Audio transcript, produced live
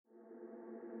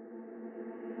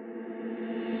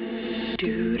Hey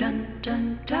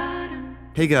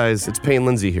guys, it's Payne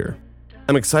Lindsay here.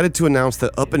 I'm excited to announce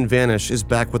that Up and Vanish is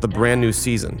back with a brand new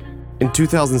season. In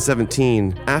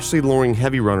 2017, Ashley Loring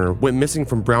Heavyrunner went missing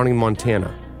from Browning,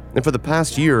 Montana, and for the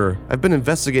past year, I've been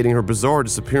investigating her bizarre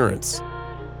disappearance.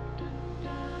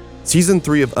 Season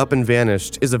 3 of Up and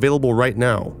Vanished is available right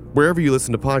now, wherever you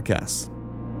listen to podcasts.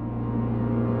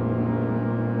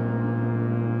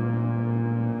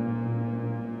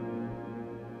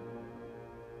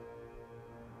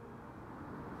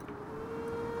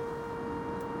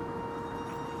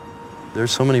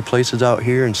 There's so many places out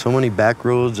here and so many back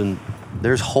roads, and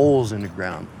there's holes in the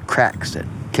ground, cracks that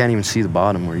you can't even see the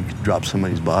bottom where you could drop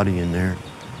somebody's body in there.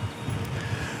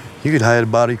 You could hide a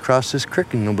body across this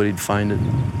creek and nobody'd find it.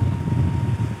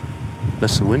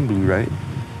 Unless the wind blew right.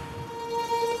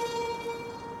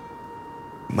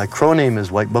 My crow name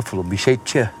is White Buffalo,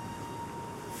 Bishetche.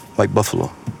 White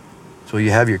Buffalo. So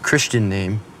you have your Christian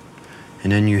name,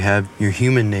 and then you have your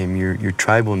human name, your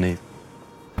tribal name.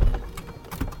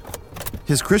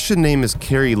 His Christian name is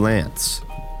Kerry Lance.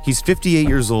 He's 58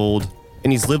 years old,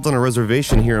 and he's lived on a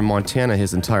reservation here in Montana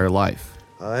his entire life.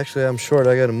 Actually, I'm short.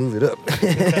 I gotta move it up.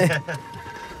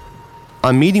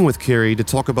 I'm meeting with Kerry to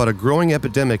talk about a growing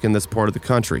epidemic in this part of the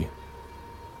country.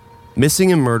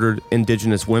 Missing and murdered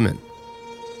Indigenous women.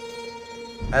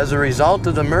 As a result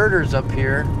of the murders up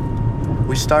here,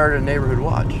 we started a neighborhood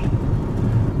watch.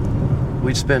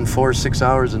 We'd spend 4 or 6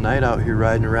 hours a night out here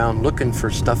riding around looking for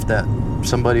stuff that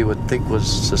somebody would think was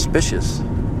suspicious.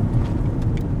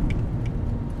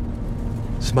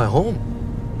 This is my home.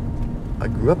 I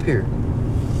grew up here.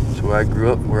 So where I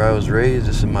grew up, where I was raised,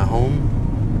 this is my home.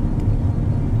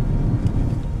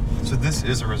 So this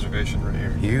is a reservation right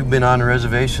here? You've been on a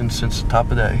reservation since the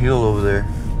top of that hill over there.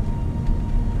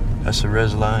 That's the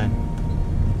res line.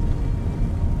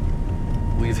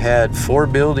 We've had 4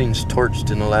 buildings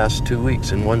torched in the last 2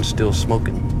 weeks, and one's still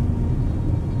smoking.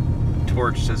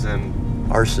 Torched as in?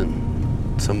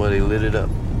 Arson. Somebody lit it up.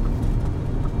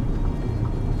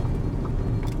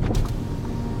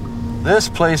 This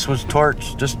place was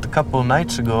torched just a couple of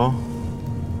nights ago.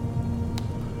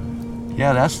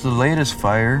 Yeah, that's the latest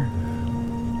fire.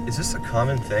 Is this a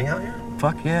common thing out here?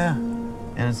 Fuck yeah.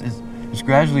 And it's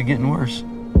gradually getting worse.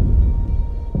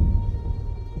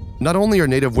 Not only are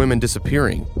Native women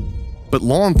disappearing, but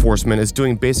law enforcement is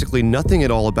doing basically nothing at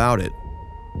all about it.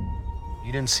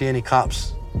 You didn't see any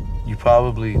cops. You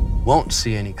probably won't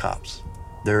see any cops.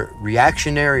 They're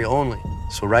reactionary only.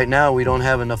 So right now we don't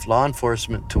have enough law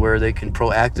enforcement to where they can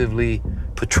proactively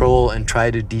patrol and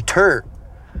try to deter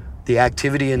the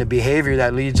activity and the behavior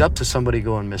that leads up to somebody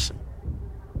going missing.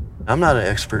 I'm not an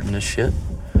expert in this shit.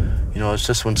 You know, it's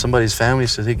just when somebody's family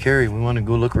says, hey, Kerry, we want to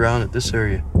go look around at this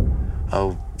area.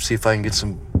 I'll see if I can get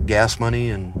some gas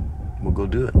money and we'll go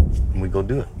do it. And we go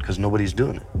do it because nobody's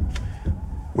doing it.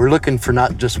 We're looking for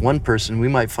not just one person. We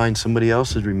might find somebody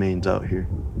else's remains out here.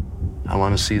 I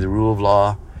want to see the rule of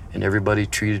law and everybody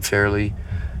treated fairly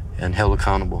and held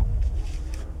accountable.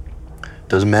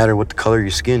 Doesn't matter what the color of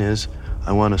your skin is.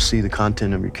 I want to see the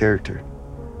content of your character.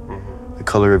 The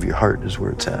color of your heart is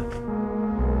where it's at.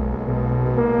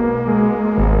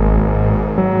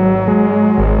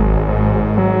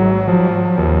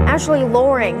 Ashley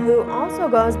Loring, who also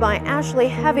goes by Ashley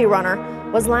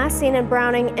Heavyrunner, was last seen in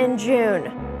Browning in June.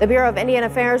 The Bureau of Indian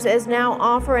Affairs is now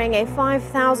offering a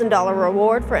 $5,000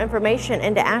 reward for information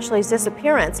into Ashley's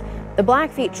disappearance. The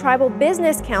Blackfeet Tribal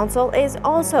Business Council is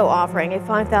also offering a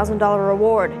 $5,000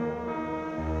 reward.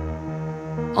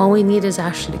 All we need is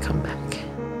Ashley to come back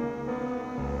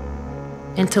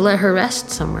and to let her rest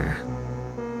somewhere.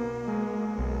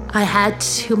 I had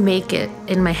to make it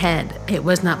in my head it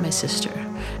was not my sister,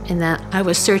 and that I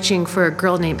was searching for a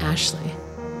girl named Ashley.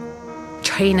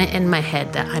 Train it in my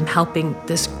head that I'm helping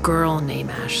this girl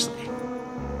named Ashley.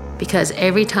 Because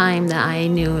every time that I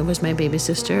knew it was my baby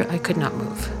sister, I could not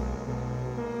move.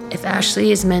 If Ashley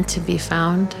is meant to be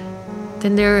found,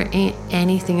 then there ain't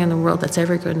anything in the world that's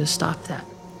ever going to stop that.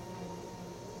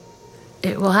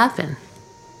 It will happen.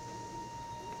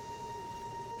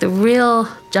 The real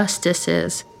justice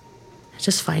is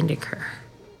just finding her.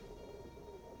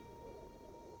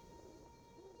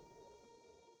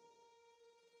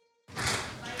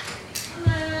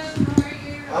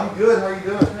 I'm good. How are you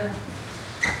doing?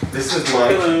 This is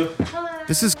Mike. Hello.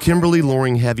 This is Kimberly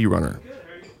Loring Heavyrunner.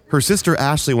 Her sister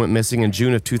Ashley went missing in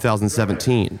June of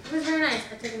 2017.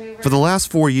 For the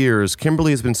last 4 years,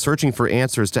 Kimberly has been searching for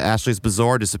answers to Ashley's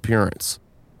bizarre disappearance.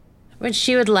 When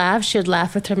she would laugh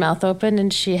with her mouth open,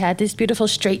 and she had these beautiful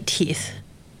straight teeth.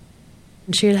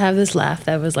 And she would have this laugh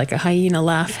that was like a hyena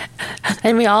laugh.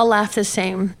 And we all laughed the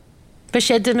same. But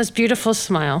she had the most beautiful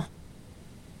smile.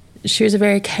 She was a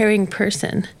very caring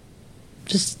person.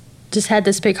 Just had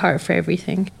this big heart for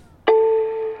everything.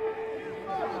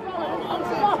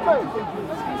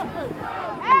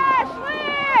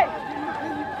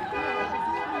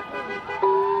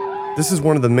 This is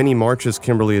one of the many marches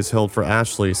Kimberly has held for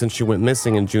Ashley since she went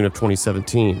missing in June of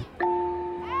 2017.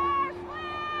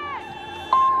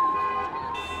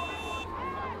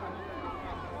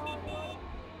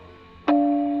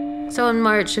 So in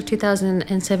March of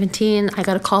 2017, I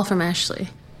got a call from Ashley.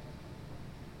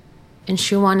 And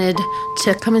she wanted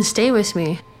to come and stay with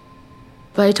me.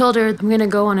 But I told her I'm going to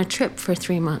go on a trip for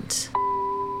 3 months.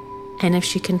 And if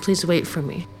she can please wait for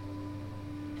me.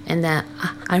 And that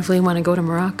I really want to go to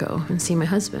Morocco and see my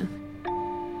husband.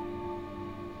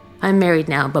 I'm married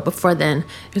now, but before then,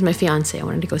 it was my fiance. I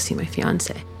wanted to go see my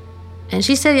fiance. And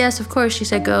she said, yes, of course. She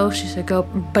said, go. She said, go,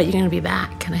 but you're going to be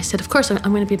back. And I said, of course, I'm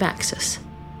going to be back, sis.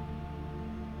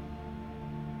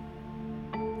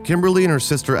 Kimberly and her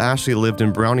sister Ashley lived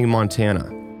in Browning, Montana,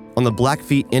 on the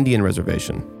Blackfeet Indian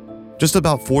Reservation, just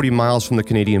about 40 miles from the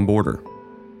Canadian border.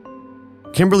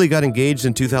 Kimberly got engaged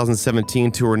in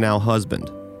 2017 to her now husband,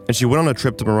 and she went on a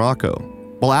trip to Morocco,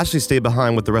 while Ashley stayed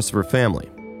behind with the rest of her family.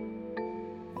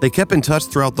 They kept in touch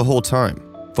throughout the whole time,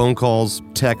 phone calls,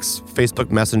 texts,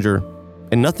 Facebook Messenger,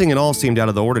 and nothing at all seemed out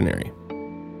of the ordinary.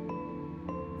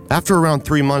 After around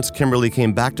 3 months, Kimberly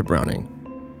came back to Browning.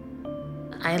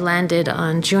 I landed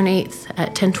on June 8th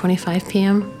at 10:25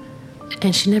 p.m.,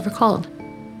 and she never called.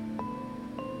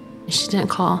 She didn't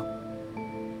call.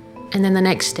 And then the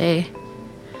next day,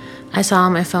 I saw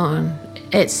on my phone,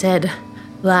 it said,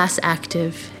 last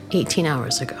active 18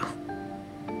 hours ago.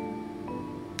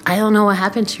 I don't know what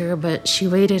happened to her, but she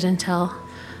waited until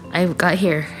I got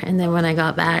here. And then when I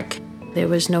got back, there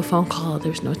was no phone call,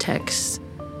 there was no text,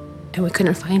 and we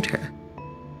couldn't find her.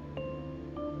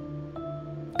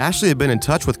 Ashley had been in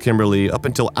touch with Kimberly up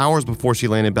until hours before she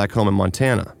landed back home in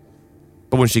Montana.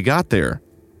 But when she got there,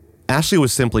 Ashley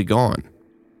was simply gone.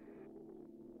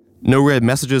 No read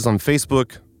messages on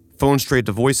Facebook, phone straight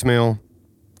to voicemail,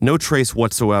 no trace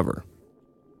whatsoever.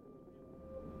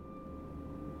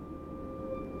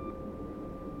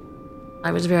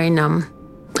 I was very numb.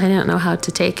 I didn't know how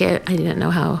to take it. I didn't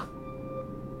know how.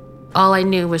 All I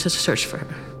knew was to search for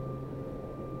her.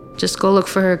 Just go look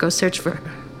for her, go search for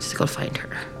her, just go find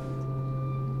her.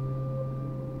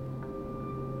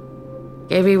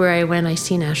 Everywhere I went, I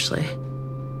seen Ashley.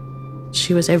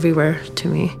 She was everywhere to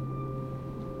me.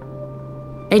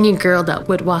 Any girl that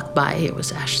would walk by, it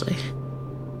was Ashley.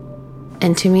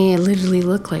 And to me, it literally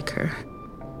looked like her.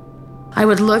 I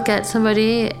would look at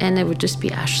somebody and it would just be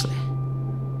Ashley.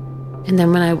 And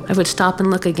then when I would stop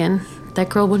and look again, that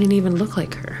girl wouldn't even look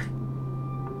like her.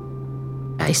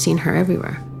 I seen her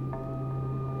everywhere.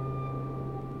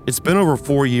 It's been over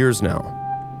 4 years now,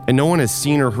 and no one has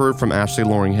seen or heard from Ashley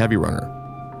Loring Heavy Runner.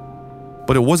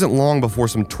 But it wasn't long before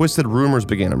some twisted rumors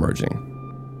began emerging.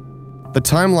 The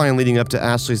timeline leading up to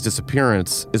Ashley's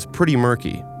disappearance is pretty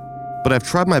murky, but I've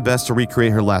tried my best to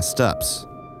recreate her last steps.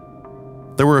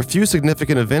 There were a few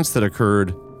significant events that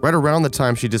occurred right around the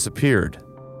time she disappeared.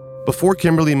 Before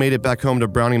Kimberly made it back home to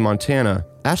Browning, Montana,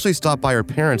 Ashley stopped by her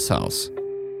parents' house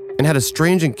and had a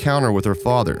strange encounter with her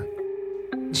father.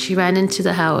 She ran into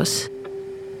the house,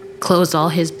 closed all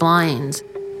his blinds,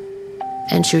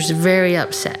 and she was very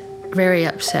upset. Very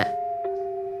upset.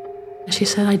 She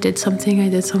said, I did something.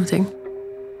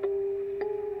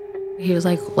 He was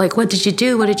like, what did you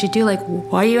do? What did you do? Like,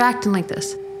 why are you acting like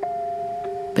this?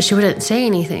 But she wouldn't say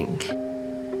anything.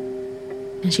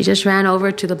 And she just ran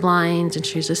over to the blinds and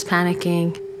she was just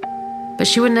panicking. But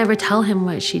she would never tell him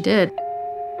what she did.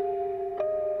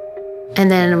 And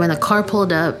then when the car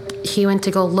pulled up, he went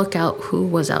to go look out who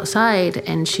was outside,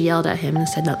 and she yelled at him and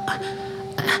said, no,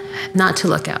 not to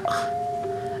look out.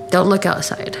 Don't look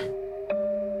outside.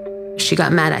 She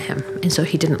got mad at him, and so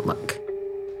he didn't look.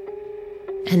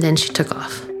 And then she took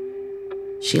off.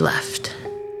 She left.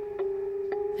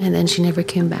 And then she never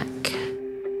came back.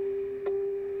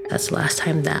 That's the last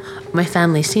time that my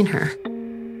family seen her.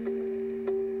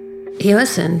 He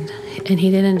listened, and he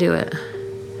didn't do it.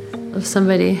 Of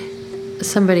somebody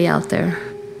out there.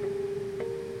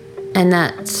 And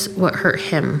that's what hurt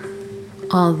him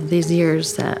all these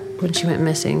years, that when she went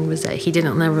missing, was that he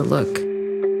didn't never look.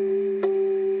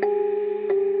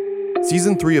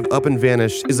 Season 3 of Up and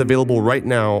Vanish is available right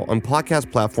now on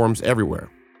podcast platforms everywhere.